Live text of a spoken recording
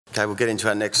Okay, we'll get into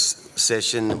our next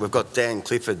session. We've got Dan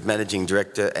Clifford, Managing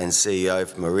Director and CEO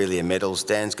from Aurelia Metals.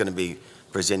 Dan's going to be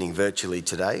presenting virtually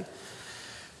today.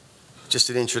 Just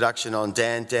an introduction on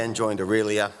Dan. Dan joined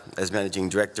Aurelia as Managing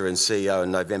Director and CEO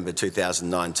in November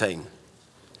 2019.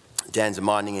 Dan's a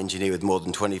mining engineer with more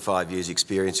than 25 years'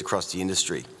 experience across the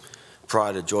industry.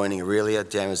 Prior to joining Aurelia,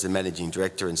 Dan was the Managing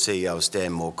Director and CEO of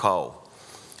Stanmore Coal.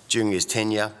 During his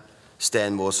tenure,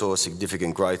 Stanmore saw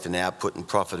significant growth in output and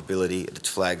profitability at its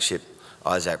flagship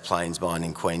Isaac Plains mine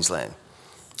in Queensland.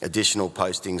 Additional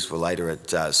postings were later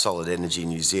at Solid Energy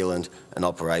New Zealand and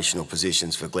operational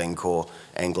positions for Glencore,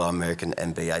 Anglo American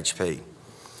and BHP.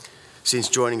 Since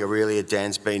joining Aurelia,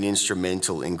 Dan's been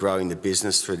instrumental in growing the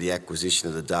business through the acquisition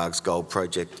of the Dargues Gold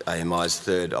Project, AMI's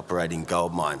third operating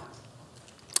gold mine.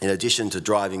 In addition to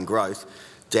driving growth,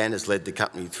 Dan has led the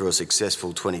company through a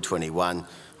successful 2021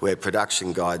 where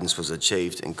production guidance was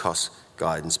achieved and cost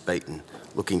guidance beaten.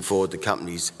 Looking forward, the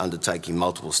company's undertaking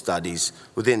multiple studies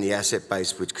within the asset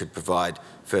base which could provide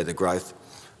further growth.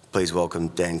 Please welcome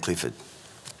Dan Clifford.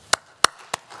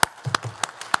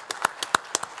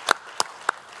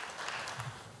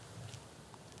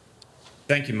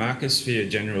 Thank you, Marcus, for your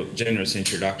generous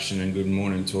introduction, and good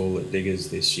morning to all the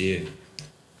diggers this year.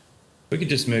 We could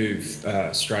just move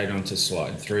straight on to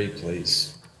slide 3,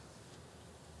 please.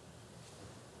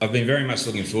 I've been very much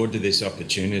looking forward to this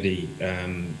opportunity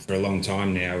for a long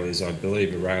time now, as I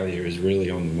believe Aurelia is really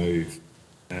on the move.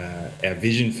 Our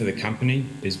vision for the company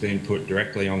is being put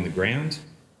directly on the ground,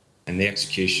 and the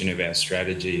execution of our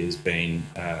strategy has been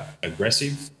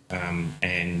aggressive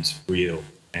and real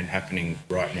and happening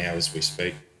right now as we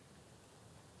speak.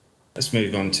 Let's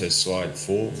move on to slide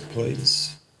 4,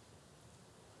 please.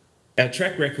 Our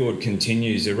track record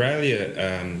continues.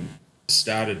 Aurelia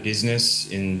started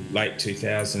business in late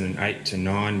 2008 to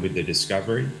 9 with the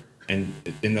discovery, and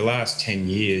in the last 10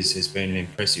 years has been an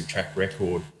impressive track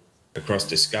record across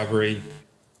discovery,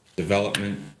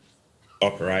 development,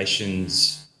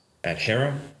 operations at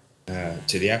Hera,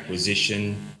 to the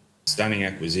acquisition, stunning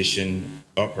acquisition,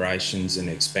 operations and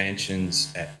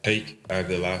expansions at Peak over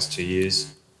the last 2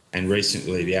 years, and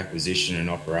recently the acquisition and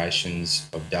operations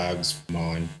of Dargues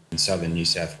mine in southern New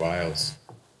South Wales.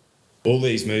 All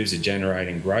these moves are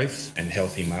generating growth and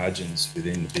healthy margins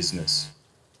within the business.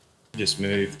 Just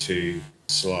move to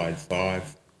slide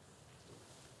 5.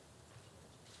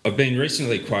 I've been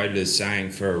recently quoted as saying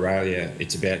for Aurelia,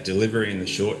 it's about delivery in the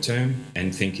short term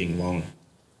and thinking long.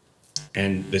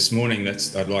 And this morning,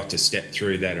 I'd like to step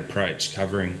through that approach,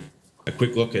 covering a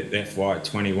quick look at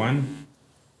FY21,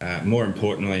 more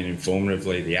importantly and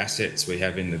informatively, the assets we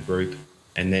have in the group,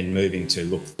 and then moving to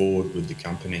look forward with the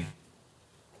company.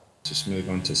 Just move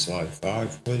on to slide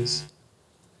 5, please.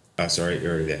 Oh, sorry,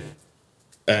 you're already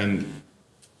there.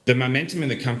 The momentum in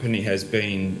the company has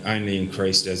been only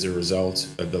increased as a result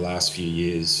of the last few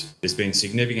years. There's been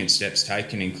significant steps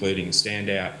taken, including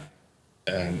standout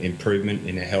improvement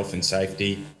in our health and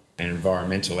safety and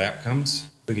environmental outcomes.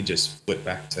 We could just flip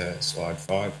back to slide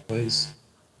 5, please.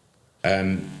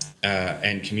 And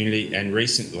community, and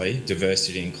recently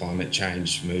diversity and climate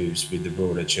change moves with the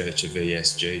broader Church of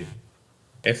ESG.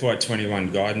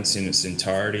 FY21 guidance in its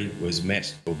entirety was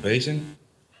met or beaten,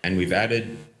 and we've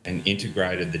added and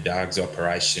integrated the Dargues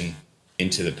operation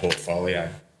into the portfolio.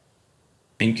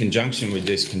 In conjunction with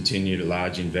this, continued a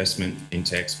large investment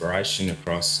into exploration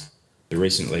across the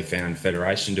recently found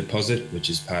Federation deposit, which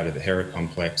is part of the Hera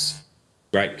complex,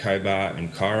 Great Cobar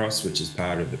and Kairos, which is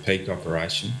part of the Peak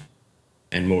operation,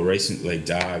 and more recently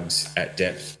Dargues at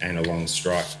depth and along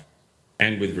strike,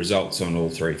 and with results on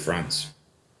all 3 fronts.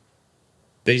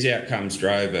 These outcomes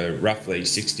drove a roughly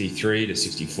 63 to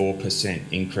 64%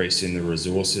 increase in the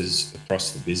resources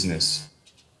across the business.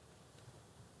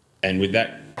 And with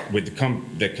that, with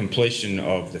the completion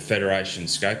of the Federation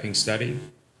scoping study,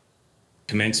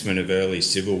 commencement of early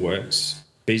civil works,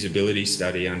 feasibility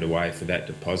study underway for that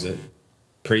deposit,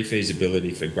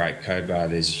 pre-feasibility for Great Cobar,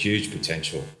 there's huge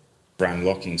potential for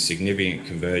unlocking significant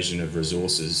conversion of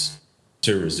resources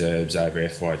to reserves over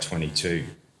FY22.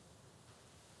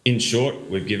 In short,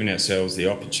 we've given ourselves the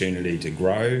opportunity to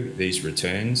grow these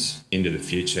returns into the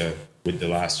future with the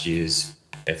last year's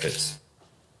efforts.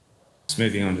 Just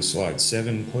moving on to slide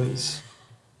 7, please.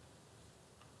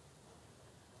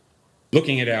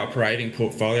 Looking at our operating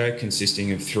portfolio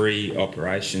consisting of 3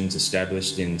 operations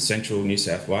established in central New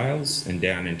South Wales and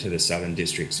down into the southern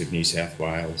districts of New South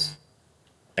Wales,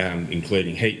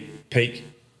 including Peak,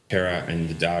 Hera and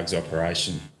the Dargues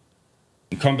operation.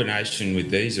 In combination with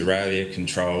these, Aurelia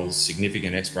controls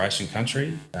significant exploration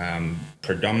country,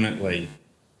 predominantly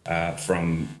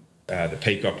from the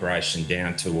Peak operation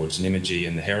down towards Nymagee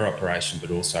and the Hera operation, but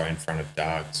also in front of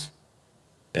Dargues.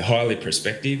 They're highly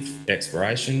prospective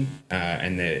exploration,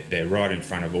 and they're right in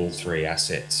front of all three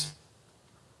assets.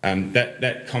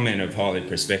 That comment of highly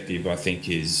prospective, I think,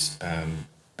 is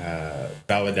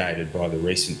validated by the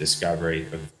recent discovery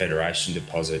of the Federation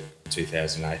deposit in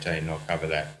 2018, and I'll cover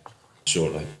that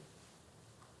shortly.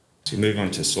 So move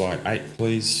on to slide 8,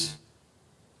 please.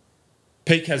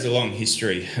 Peak has a long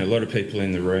history. A lot of people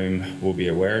in the room will be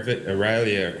aware of it.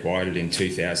 Aurelia acquired it in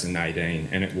 2018,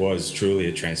 and it was truly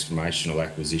a transformational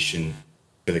acquisition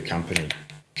for the company. It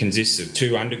consists of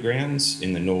 2 undergrounds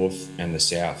in the north and the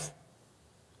south.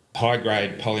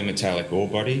 High-grade polymetallic ore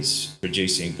bodies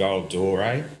producing gold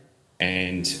doré,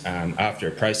 and after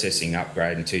a processing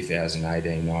upgrade in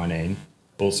 2018-19,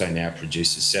 also now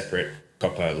produces separate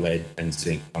copper, lead and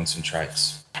zinc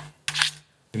concentrates.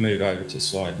 We move over to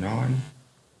slide 9.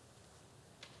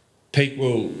 Peak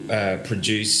will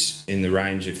produce in the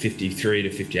range of 53 to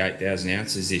 58,000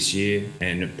 ounces this year,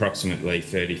 and approximately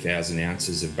 30,000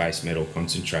 ounces of base metal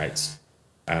concentrates,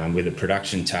 with a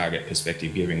production target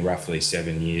perspective giving roughly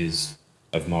 7 years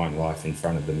of mine life in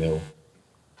front of the mill.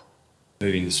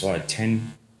 Moving to slide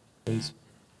 10, please.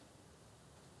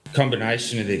 The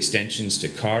combination of the extensions to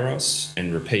Kairos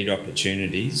and repeat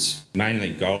opportunities,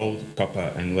 mainly gold,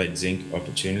 copper and lead zinc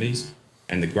opportunities,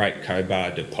 and the Great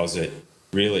Cobar deposit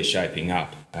really shaping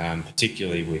up,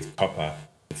 particularly with copper.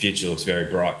 The future looks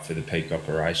very bright for the Peak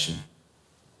operation.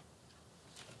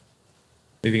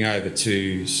 Moving over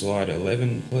to slide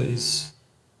 11, please.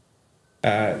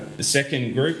 The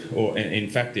second group, or in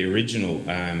fact the original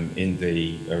in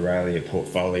the Aurelia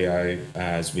portfolio,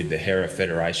 is with the Hera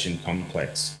Federation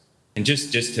complex. And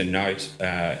just to note,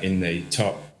 in the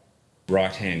top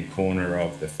right-hand corner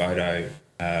of the photo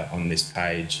on this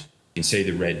page, you can see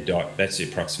the red dot. That's the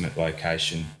approximate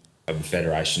location of the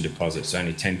Federation deposit. It's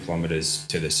only 10 kilometres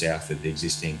to the south of the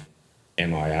existing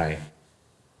MIA.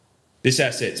 This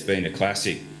asset's been a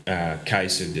classic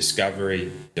case of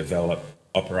discovery, develop,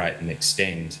 operate and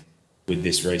extend with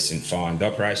this recent find. The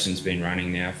operation's been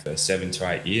running now for 7 to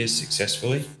 8 years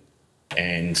successfully,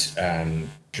 and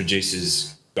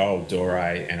produces gold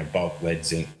doré and a bulk lead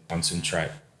zinc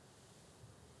concentrate.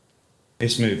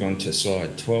 Let's move on to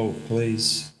slide 12,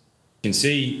 please. You can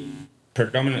see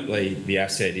predominantly the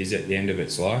asset is at the end of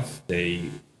its life. The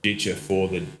future for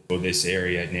this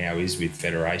area now is with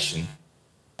Federation.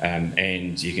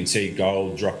 And you can see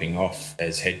gold dropping off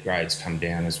as head grades come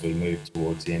down as we move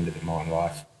towards the end of the mine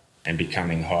life, and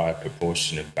becoming a higher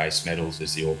proportion of base metals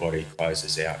as the ore body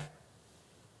closes out.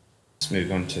 Let's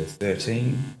move on to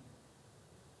 13.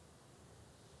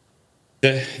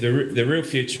 The real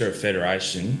future of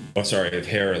of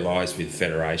Hera lies with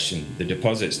Federation. The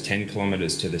deposit's 10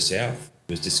 kilometres to the south,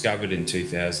 was discovered in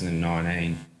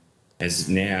 2019, has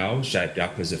now shaped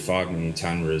up as a 5 million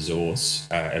tonne resource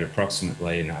at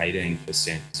approximately an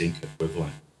 18% zinc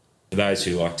equivalent. For those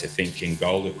who like to think in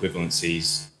gold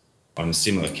equivalencies on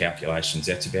similar calculations,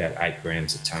 that's about 8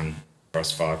 grams a tonne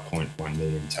across 5.1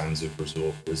 million tonnes of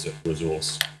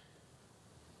resource.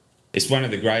 It's one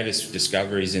of the greatest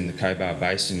discoveries in the Cobar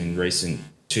Basin in recent,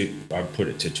 I'd put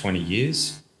it to 20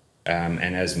 years,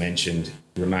 and as mentioned,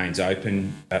 remains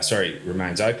open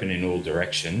in all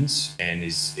directions, and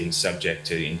is subject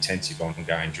to intensive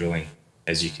ongoing drilling,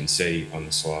 as you can see on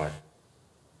the slide.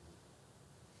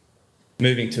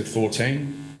 Moving to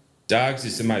 14, Dargues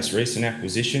is the most recent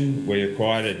acquisition. We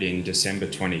acquired it in December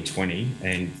 2020,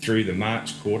 and through the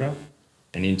March quarter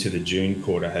and into the June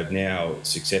quarter have now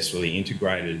successfully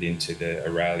integrated into the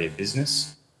Aurelia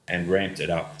business and ramped it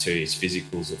up to its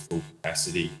physicals of full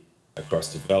capacity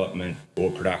across development,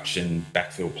 ore production,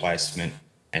 backfill placement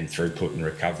and throughput and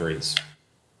recoveries.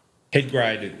 Head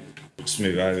grade, let's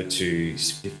move over to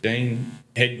 15.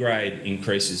 Head grade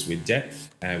increases with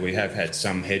depth. We have had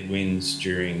some headwinds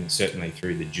certainly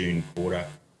through the June quarter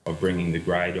of bringing the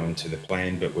grade onto the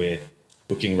plan, but we're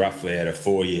looking roughly at a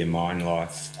 4-year mine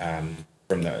life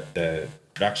from the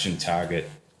production target,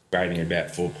 grading about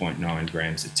 4.9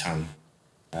 grams a tonne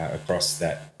across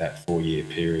that 4-year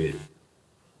period.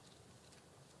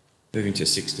 Moving to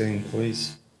 16,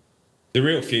 please. The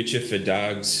real future for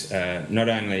Dargues, not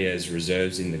only as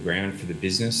reserves in the ground for the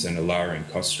business and a lowering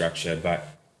cost structure,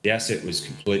 but the asset was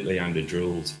completely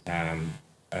under-drilled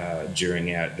during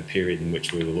the period in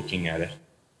which we were looking at it.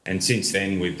 And since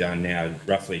then, we've done now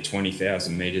roughly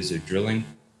 20,000 metres of drilling,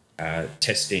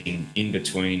 testing in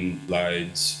between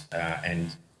loads,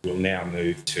 and we'll now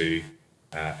move to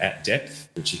at depth,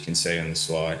 which you can see on the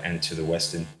slide, and to the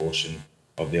western portion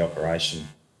of the operation.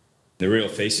 The real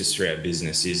thesis through our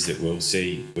business is that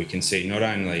we can see not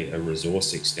only a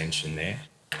resource extension there,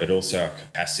 but also a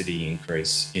capacity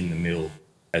increase in the mill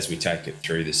as we take it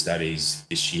through the studies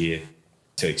this year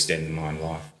to extend the mine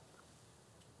life.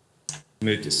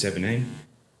 Move to 17.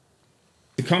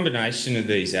 The combination of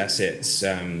these assets,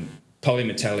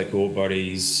 polymetallic ore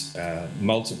bodies,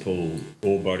 multiple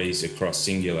ore bodies across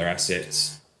singular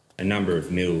assets, a number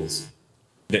of mills,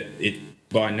 that it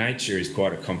by nature is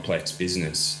quite a complex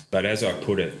business. But as I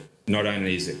put it, not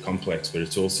only is it complex, but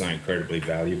it's also incredibly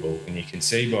valuable. And you can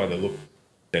see by the look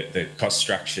that the cost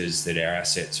structures that our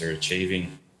assets are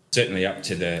achieving, certainly up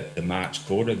to the March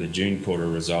quarter, the June quarter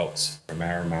results from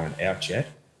Arama aren't out yet.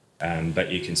 But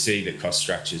you can see the cost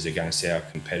structures against the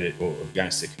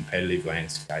competitive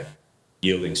landscape,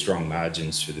 yielding strong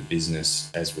margins for the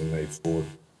business as we move forward.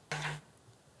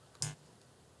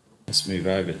 Let's move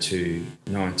over to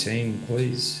 19,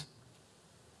 please.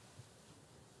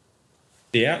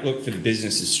 The outlook for the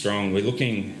business is strong. We're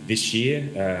looking this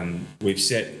year, we've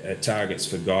set targets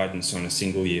for guidance on a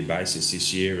single year basis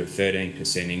this year of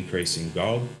 13% increase in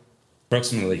gold,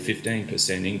 approximately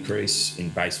 15% increase in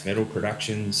base metal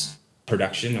production,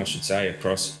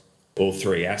 across all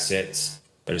three assets,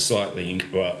 but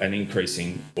an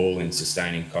increasing all-in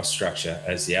sustaining cost structure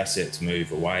as the assets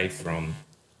move away from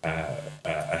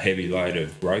a heavy load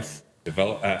of growth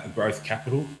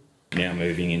capital, now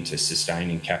moving into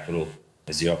sustaining capital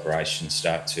as the operations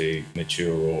start to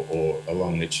mature or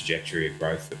along the trajectory of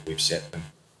growth that we've set them.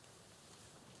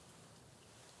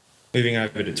 Moving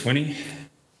over to 20.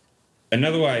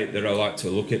 Another way that I like to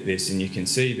look at this, and you can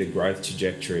see the growth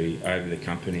trajectory over the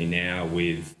company now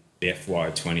with the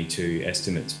FY22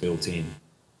 estimates built in.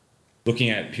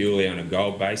 Looking at purely on a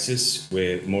gold basis,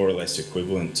 we're more or less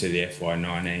equivalent to the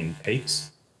FY19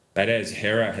 peaks. But as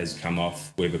Hera has come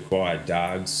off, we've acquired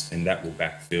Dargues, and that will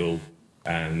backfill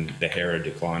the Hera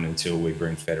decline until we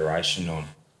bring Federation on.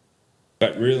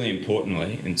 But really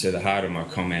importantly, and to the heart of my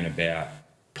comment about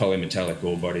polymetallic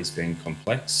ore bodies being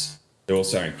complex, they're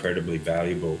also incredibly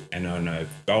valuable. And on a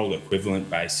gold equivalent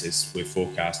basis, we're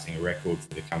forecasting a record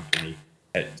for the company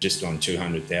at just on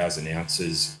 200,000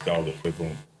 ounces gold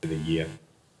equivalent for the year.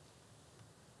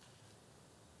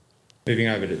 Moving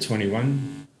over to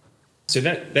 21. So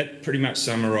that pretty much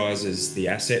summarises the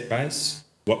asset base,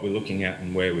 what we're looking at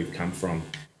and where we've come from.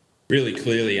 Really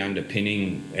clearly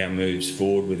underpinning our moves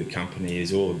forward with the company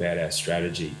is all about our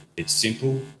strategy. It's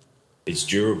simple, it's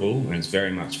durable, and it's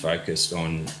very much focused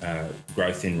on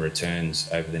growth in returns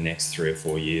over the next 3 or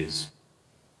 4 years.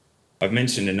 I've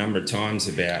mentioned a number of times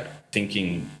about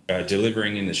thinking,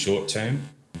 delivering in the short term,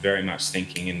 very much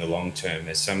thinking in the long term,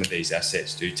 as some of these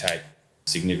assets do take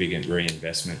significant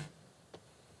reinvestment.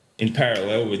 In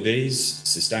parallel with these,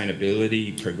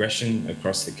 sustainability progression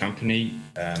across the company,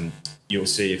 you'll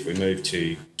see if we move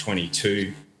to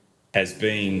 22, has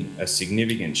been a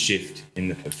significant shift in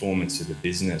the performance of the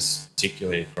business,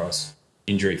 particularly across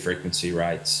injury frequency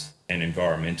rates and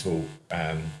environmental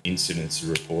incidents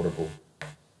are reportable.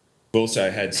 We've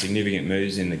also had significant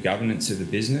moves in the governance of the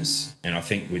business, and I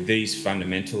think with these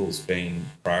fundamentals being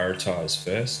prioritised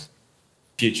first,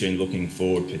 future and looking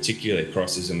forward, particularly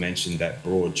across, as I mentioned, that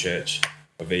broad church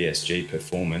of ESG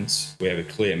performance, we have a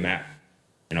clear map.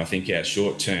 And I think our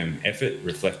short-term effort,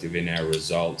 reflective in our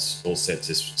results, all sets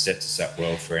us up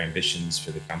well for ambitions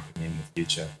for the company in the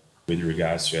future with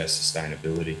regards to our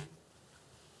sustainability.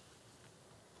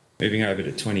 Moving over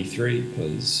to 23,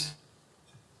 please.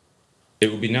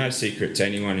 It will be no secret to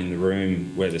anyone in the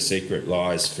room where the secret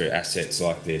lies for assets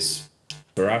like this.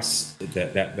 For us,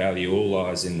 that value all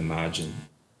lies in the margin.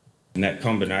 And that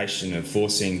combination of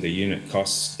forcing the unit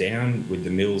costs down with the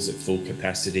mills at full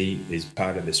capacity is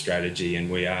part of the strategy,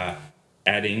 and we are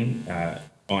adding,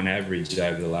 on average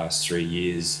over the last 3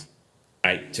 years,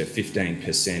 8 to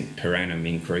 15% per annum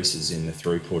increases in the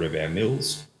throughput of our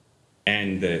mills,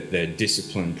 and the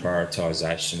disciplined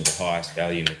prioritisation of the highest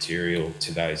value material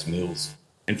to those mills.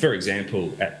 And for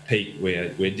example, at Peak,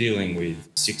 we're dealing with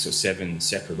 6 or 7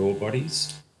 separate ore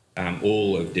bodies,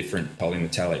 all of different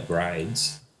polymetallic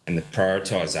grades, and the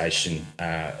prioritisation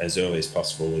as early as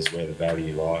possible is where the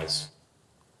value lies.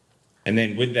 And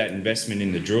then with that investment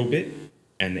in the drill bit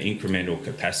and the incremental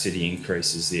capacity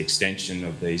increases, the extension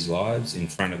of these lives in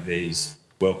front of these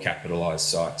well-capitalised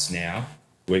sites now,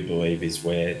 we believe is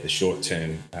where the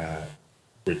short-term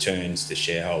returns to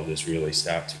shareholders really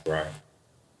start to grow.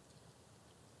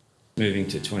 Moving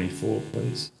to 24,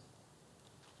 please.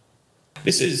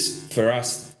 This is, for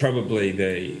us, probably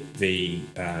the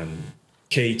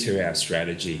key to our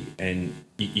strategy, and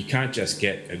you can't just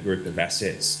get a group of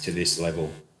assets to this level.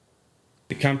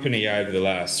 The company over the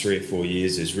last 3 or 4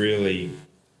 years has really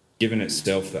given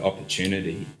itself the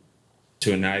opportunity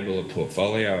to enable a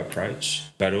portfolio approach,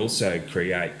 but also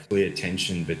create clear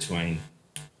tension between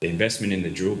the investment in the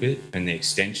drill bit and the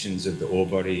extensions of the ore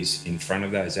bodies in front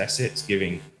of those assets,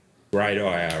 giving great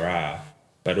IRR,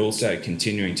 but also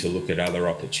continuing to look at other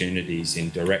opportunities in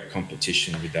direct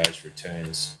competition with those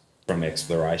returns from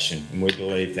exploration. And we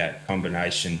believe that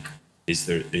combination is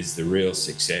the real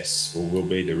success, or will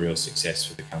be the real success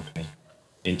for the company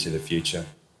into the future.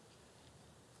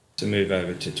 To move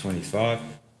over to 25.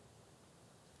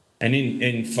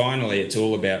 And finally, it's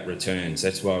all about returns.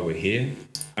 That's why we're here.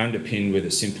 Underpinned with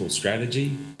a simple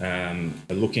strategy,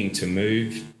 looking to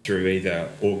move through either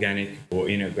organic or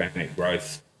inorganic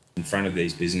growth in front of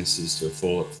these businesses to a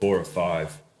 4 or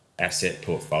 5 asset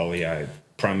portfolio,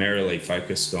 primarily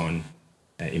focused on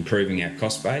improving our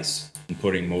cost base and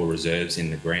putting more reserves in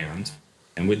the ground.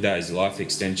 And with those life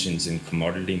extensions and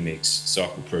commodity mix,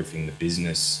 cycle-proofing the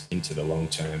business into the long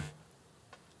term.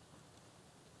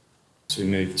 So we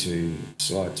move to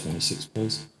slide 26,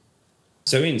 please.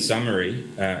 So in summary,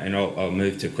 and I'll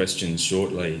move to questions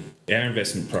shortly, our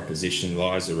investment proposition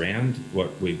lies around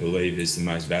what we believe is the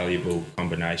most valuable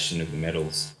combination of the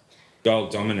metals.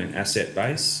 Gold dominant asset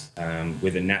base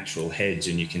with a natural hedge,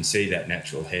 and you can see that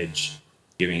natural hedge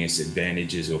giving us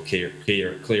advantages or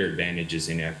clear advantages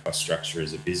in our cost structure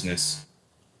as a business.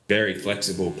 Very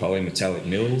flexible polymetallic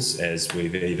mills, as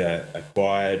we've either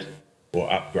acquired or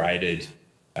upgraded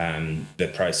the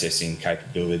processing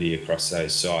capability across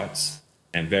those sites,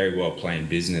 and very well planned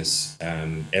business,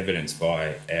 evidenced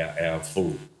by our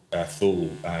full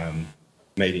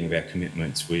meeting of our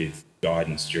commitments with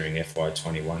guidance during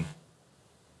FY21.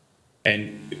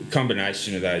 And a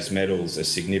combination of those metals, a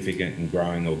significant and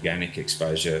growing organic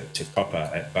exposure to copper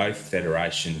at both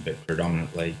Federation, but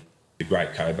predominantly the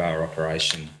Great Cobar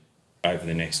operation over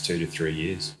the next 2 to 3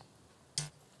 years.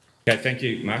 Okay, thank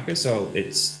you, Marcus. I'll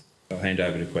hand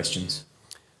over to questions.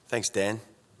 Thanks, Dan.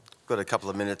 Got a couple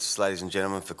of minutes, ladies and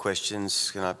gentlemen, for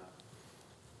questions. Can I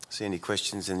see any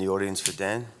questions in the audience for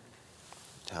Dan?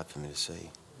 It's hard for me to see.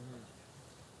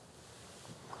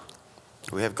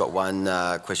 We have got one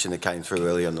question that came through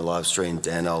earlier on the live stream,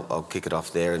 Dan. I'll kick it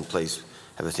off there, and please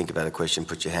have a think about a question.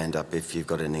 Put your hand up if you've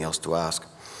got anything else to ask.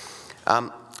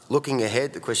 Looking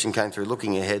ahead, the question came through,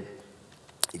 looking ahead,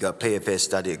 you've got PFS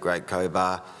study at Great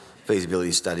Cobar,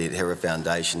 feasibility study at Hera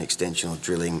Foundation, extensional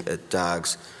drilling at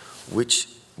Dargues.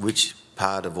 Which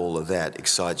part of all of that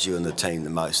excites you and the team the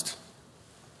most?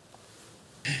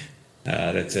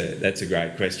 That's a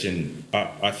great question.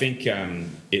 I think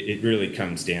it really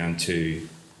comes down to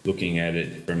looking at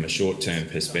it from a short-term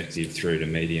perspective through to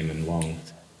medium and long.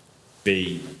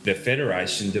 The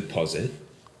Federation deposit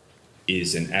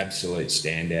is an absolute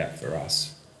standout for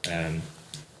us.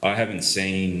 I haven't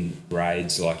seen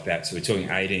grades like that. So we're talking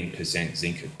 18%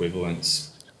 zinc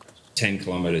equivalents, 10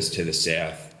 kilometres to the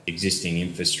south, existing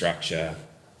infrastructure,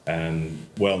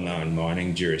 well-known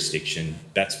mining jurisdiction.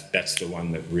 That's the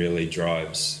one that really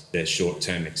drives the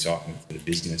short-term excitement for the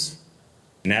business.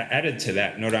 Now, added to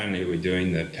that, not only are we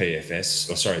doing the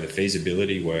the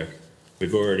feasibility work,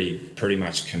 we've already pretty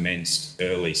much commenced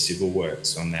early civil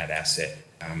works on that asset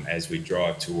as we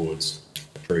drive towards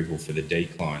approval for the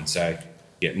decline. So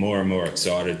get more and more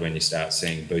excited when you start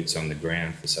seeing boots on the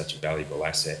ground for such a valuable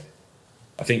asset.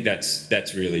 I think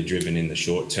that's really driven in the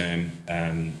short term.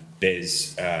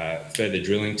 There's further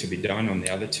drilling to be done on the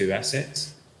other 2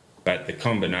 assets, but the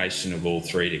combination of all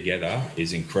 3 together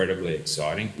is incredibly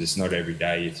exciting, because it's not every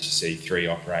day you see 3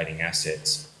 operating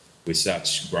assets with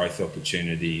such growth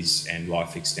opportunities and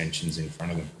life extensions in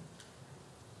front of them.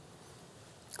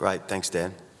 Great, thanks,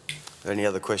 Dan. Are there any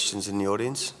other questions in the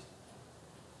audience?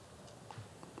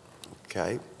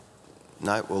 Okay.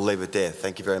 No, we'll leave it there.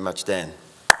 Thank you very much, Dan.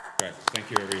 Great. Thank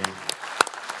you, everyone.